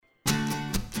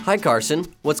Hi, Carson.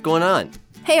 What's going on?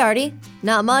 Hey, Artie.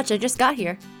 Not much, I just got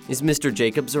here. Is Mr.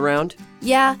 Jacobs around?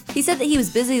 Yeah, he said that he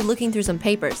was busy looking through some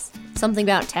papers. Something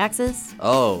about taxes.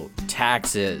 Oh,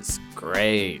 taxes.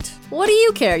 Great. What do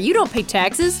you care? You don't pay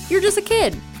taxes. You're just a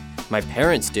kid. My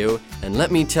parents do, and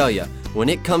let me tell you, when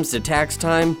it comes to tax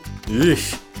time,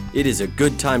 it is a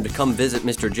good time to come visit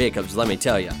Mr. Jacobs, let me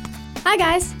tell you. Hi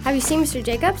guys, have you seen Mr.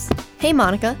 Jacobs? Hey,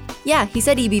 Monica. Yeah, he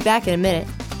said he'd be back in a minute.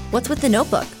 What's with the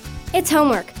notebook? It's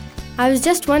homework. I was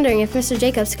just wondering if Mr.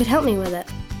 Jacobs could help me with it.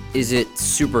 Is it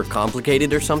super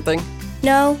complicated or something?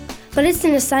 No, but it's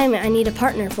an assignment I need a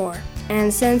partner for.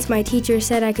 And since my teacher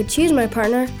said I could choose my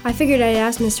partner, I figured I'd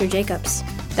ask Mr. Jacobs.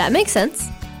 That makes sense.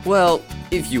 Well,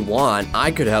 if you want,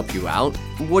 I could help you out.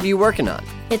 What are you working on?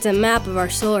 It's a map of our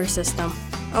solar system.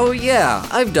 Oh yeah,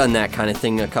 I've done that kind of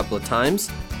thing a couple of times.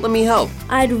 Let me help.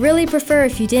 I'd really prefer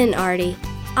if you didn't, Artie.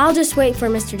 I'll just wait for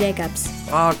Mr. Jacobs.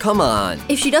 Aw, come on.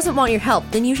 If she doesn't want your help,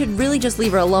 then you should really just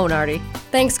leave her alone, Artie.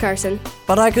 Thanks, Carson.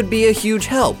 But I could be a huge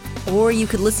help. Or you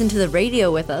could listen to the radio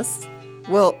with us.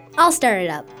 Well, I'll start it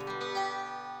up.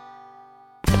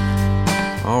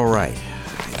 All right,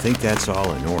 I think that's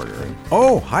all in order.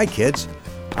 Oh, hi kids.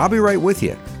 I'll be right with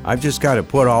you. I've just got to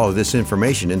put all of this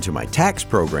information into my tax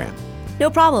program. No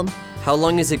problem. how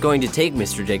long is it going to take,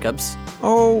 Mr. Jacobs?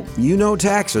 Oh, you know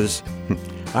taxes.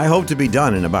 I hope to be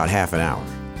done in about half an hour.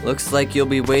 Looks like you'll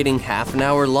be waiting half an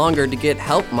hour longer to get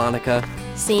help, Monica.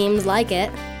 Seems like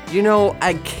it. You know,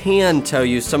 I can tell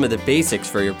you some of the basics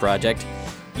for your project.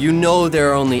 You know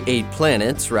there are only 8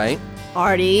 planets, right?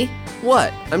 Artie.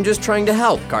 What? I'm just trying to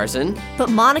help, Carson. But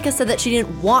Monica said that she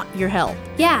didn't want your help.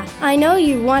 Yeah, I know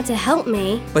you want to help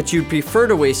me. But you'd prefer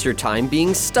to waste your time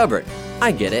being stubborn.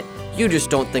 I get it. You just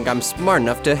don't think I'm smart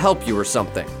enough to help you or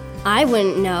something. I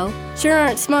wouldn't know. Sure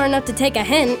aren't smart enough to take a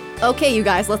hint. Okay, you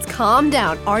guys, let's calm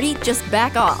down. Artie, just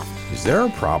back off. Is there a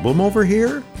problem over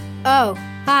here? Oh,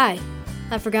 hi.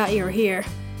 I forgot you were here.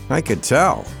 I could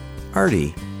tell.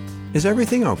 Artie, is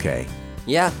everything okay?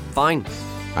 Yeah, fine.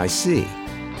 I see.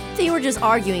 They were just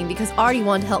arguing because Artie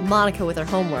wanted to help Monica with her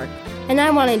homework. And I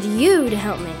wanted you to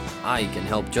help me. I can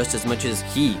help just as much as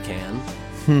he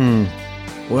can.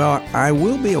 Well, I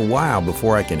will be a while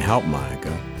before I can help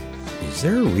Monica. Is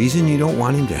there a reason you don't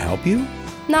want him to help you?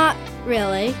 Not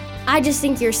really. I just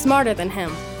think you're smarter than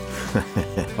him.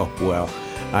 Oh, well,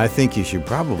 I think you should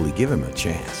probably give him a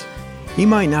chance. He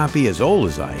might not be as old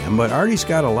as I am, but Artie's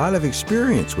got a lot of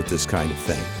experience with this kind of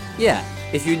thing. Yeah,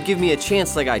 if you'd give me a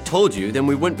chance like I told you, then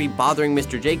we wouldn't be bothering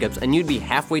Mr. Jacobs and you'd be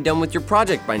halfway done with your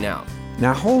project by now.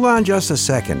 Now hold on just a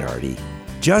second, Artie.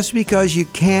 Just because you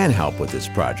can help with this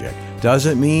project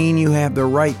doesn't mean you have the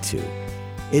right to.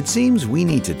 It seems we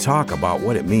need to talk about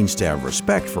what it means to have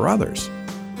respect for others.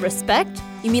 Respect?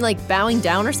 You mean like bowing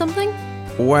down or something?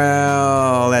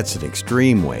 Well, that's an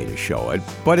extreme way to show it,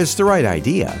 but it's the right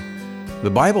idea. The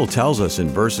Bible tells us in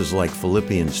verses like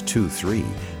Philippians 2:3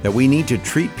 that we need to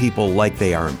treat people like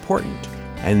they are important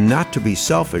and not to be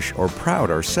selfish or proud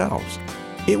ourselves.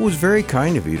 It was very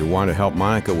kind of you to want to help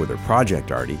Monica with her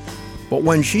project, Artie. But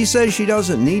when she says she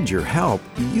doesn't need your help,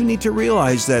 you need to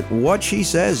realize that what she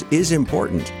says is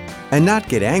important and not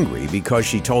get angry because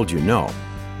she told you no.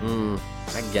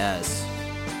 I guess.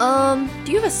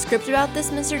 Do you have a script about this,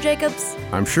 Mr. Jacobs?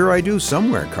 I'm sure I do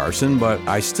somewhere, Carson, but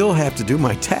I still have to do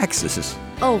my taxes.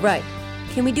 Oh, right.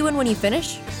 Can we do one when you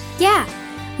finish? Yeah,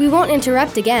 we won't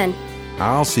interrupt again.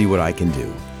 I'll see what I can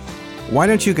do. Why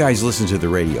don't you guys listen to the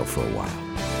radio for a while?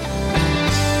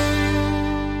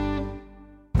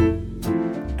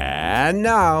 And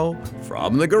now,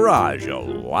 from the garage of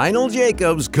Lionel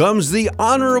Jacobs comes the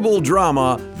honorable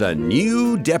drama, The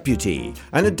New Deputy,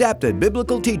 an adapted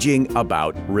biblical teaching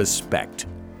about respect.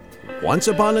 Once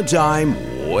upon a time,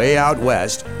 way out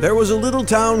west, there was a little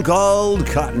town called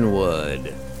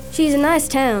Cottonwood. She's a nice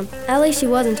town. At least she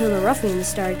was until the ruffians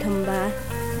started coming by.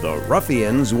 The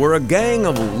ruffians were a gang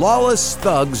of lawless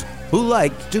thugs who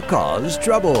liked to cause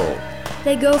trouble.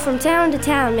 They go from town to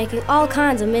town making all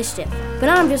kinds of mischief. But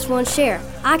I'm just one sheriff.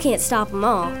 I can't stop them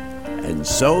all. And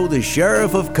so the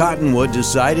sheriff of Cottonwood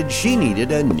decided she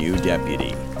needed a new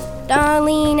deputy.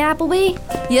 Darlene Appleby,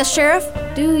 Yes, Sheriff?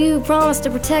 do you promise to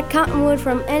protect Cottonwood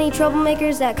from any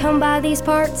troublemakers that come by these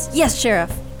parts? Yes,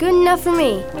 Sheriff. Good enough for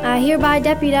me. I hereby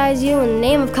deputize you in the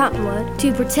name of Cottonwood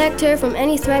to protect her from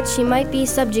any threats she might be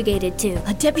subjugated to.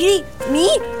 A deputy? Me?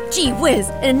 Gee whiz,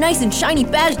 and a nice and shiny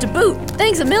badge to boot.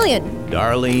 Thanks a million.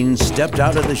 Darlene stepped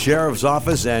out of the sheriff's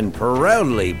office and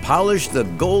proudly polished the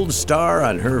gold star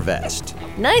on her vest.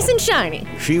 Nice and shiny.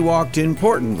 She walked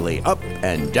importantly up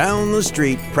and down the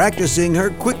street, practicing her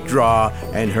quick draw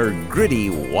and her gritty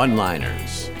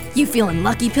one-liners. You feeling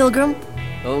lucky, Pilgrim?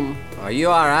 Are you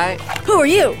alright? Who are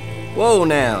you? Whoa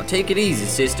now, take it easy,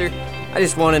 sister. I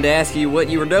just wanted to ask you what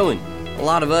you were doing. A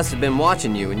lot of us have been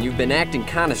watching you and you've been acting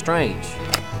kinda strange.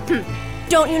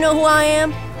 Don't you know who I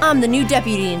am? I'm the new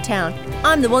deputy in town.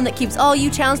 I'm the one that keeps all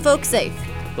you townsfolk safe.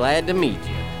 Glad to meet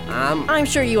you. I'm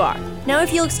sure you are. Now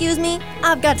if you'll excuse me,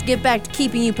 I've got to get back to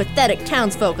keeping you pathetic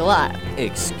townsfolk alive.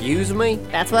 Excuse me?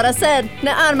 That's what I said.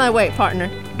 Now out of my way, partner.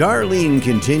 Darlene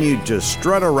continued to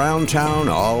strut around town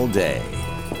all day.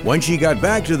 When she got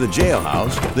back to the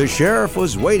jailhouse, the sheriff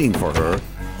was waiting for her,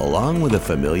 along with a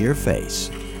familiar face.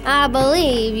 I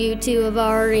believe you two have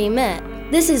already met.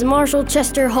 This is Marshal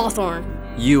Chester Hawthorne.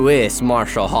 U.S.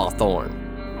 Marshal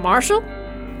Hawthorne. Marshal?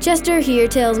 Chester here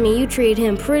tells me you treated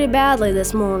him pretty badly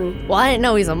this morning. Well, I didn't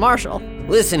know he's a marshal.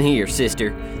 Listen here, sister.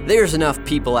 There's enough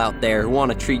people out there who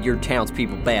want to treat your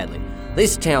townspeople badly.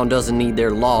 This town doesn't need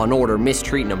their law and order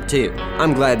mistreating them too.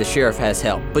 I'm glad the sheriff has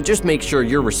help, but just make sure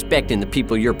you're respecting the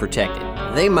people you're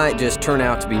protecting. They might just turn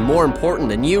out to be more important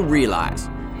than you realize.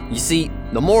 You see,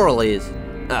 the moral is...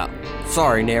 Oh,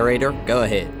 sorry, narrator. Go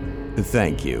ahead.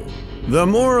 Thank you. The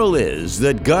moral is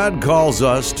that God calls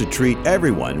us to treat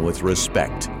everyone with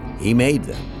respect. He made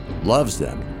them, loves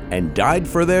them, and died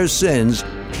for their sins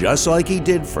just like He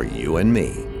did for you and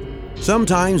me.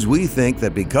 Sometimes we think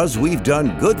that because we've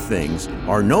done good things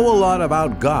or know a lot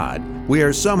about God, we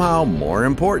are somehow more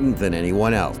important than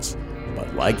anyone else.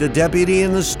 But like the deputy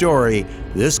in the story,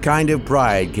 this kind of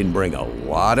pride can bring a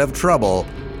lot of trouble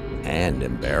and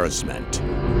embarrassment.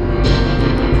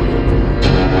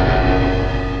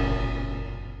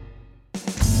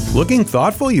 Looking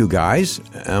thoughtful, you guys.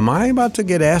 Am I about to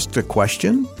get asked a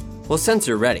question? Well, since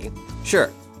you're ready,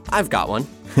 sure, I've got one.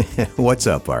 What's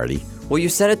up, Artie? Well, you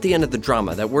said at the end of the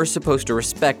drama that we're supposed to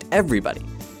respect everybody.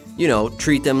 You know,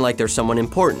 treat them like they're someone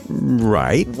important.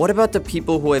 Right. What about the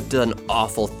people who have done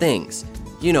awful things?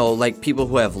 You know, like people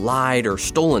who have lied or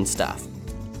stolen stuff.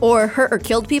 Or hurt or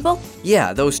killed people?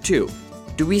 Yeah, those two.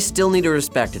 Do we still need to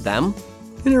respect them?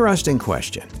 Interesting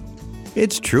question.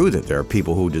 It's true that there are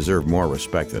people who deserve more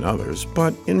respect than others,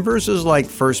 but in verses like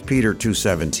 1 Peter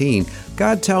 2:17,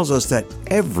 God tells us that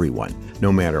everyone, no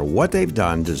matter what they've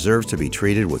done, deserves to be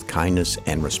treated with kindness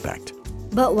and respect.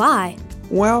 But why?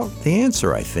 Well, the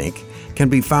answer, I think, can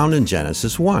be found in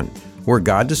Genesis 1, where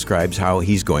God describes how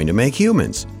He's going to make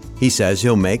humans. He says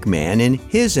He'll make man in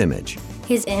His image.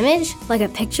 His image? Like a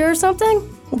picture or something?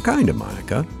 What kind of,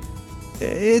 Monica?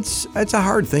 It's a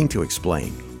hard thing to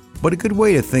explain, but a good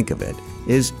way to think of it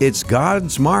is it's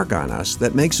God's mark on us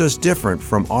that makes us different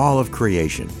from all of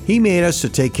creation. He made us to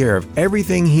take care of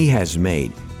everything He has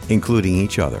made, including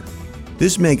each other.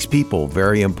 This makes people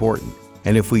very important,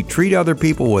 and if we treat other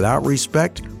people without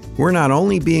respect, we're not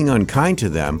only being unkind to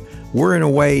them, we're in a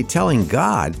way telling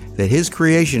God that His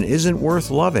creation isn't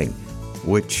worth loving,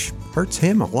 which hurts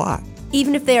Him a lot.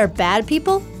 Even if they are bad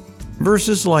people?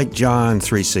 Verses like John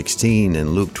 3:16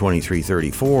 and Luke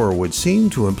 23:34 would seem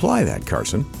to imply that,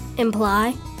 Carson.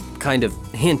 Imply? Kind of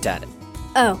hint at it.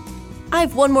 Oh, I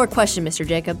have one more question, Mr.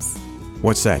 Jacobs.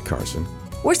 What's that, Carson?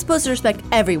 We're supposed to respect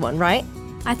everyone, right?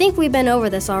 I think we've been over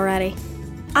this already.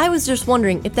 I was just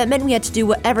wondering if that meant we had to do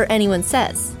whatever anyone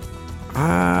says.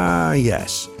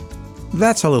 Yes.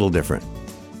 That's a little different.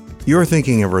 You're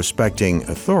thinking of respecting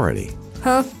authority.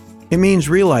 Huh? It means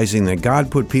realizing that God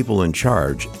put people in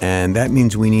charge, and that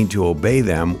means we need to obey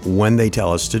them when they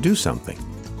tell us to do something.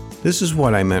 This is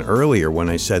what I meant earlier when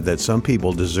I said that some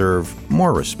people deserve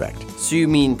more respect. So you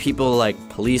mean people like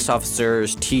police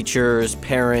officers, teachers,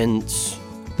 parents?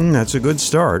 That's a good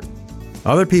start.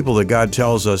 Other people that God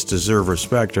tells us deserve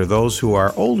respect are those who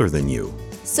are older than you.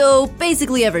 So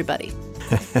basically everybody.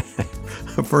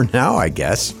 For now, I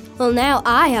guess. Well, now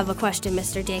I have a question,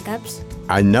 Mr. Jacobs.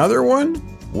 Another one?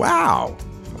 Wow.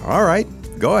 All right,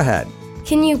 go ahead.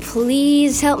 Can you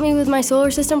please help me with my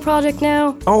solar system project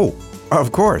now? Oh,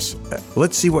 of course.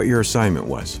 Let's see what your assignment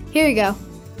was. Here you go.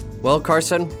 Well,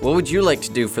 Carson, what would you like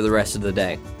to do for the rest of the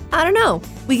day? I don't know.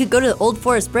 We could go to the Old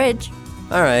Forest Bridge.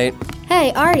 All right.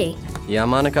 Hey, Artie. Yeah,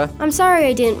 Monica? I'm sorry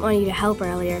I didn't want you to help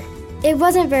earlier. It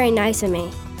wasn't very nice of me.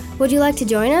 Would you like to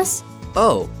join us?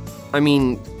 Oh, I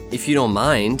mean, if you don't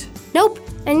mind. Nope.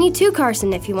 And you too,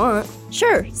 Carson, if you want.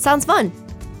 Sure, sounds fun.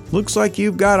 Looks like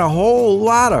you've got a whole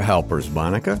lot of helpers,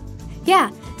 Monica.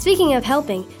 Yeah, speaking of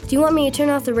helping, do you want me to turn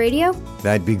off the radio?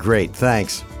 That'd be great,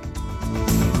 thanks.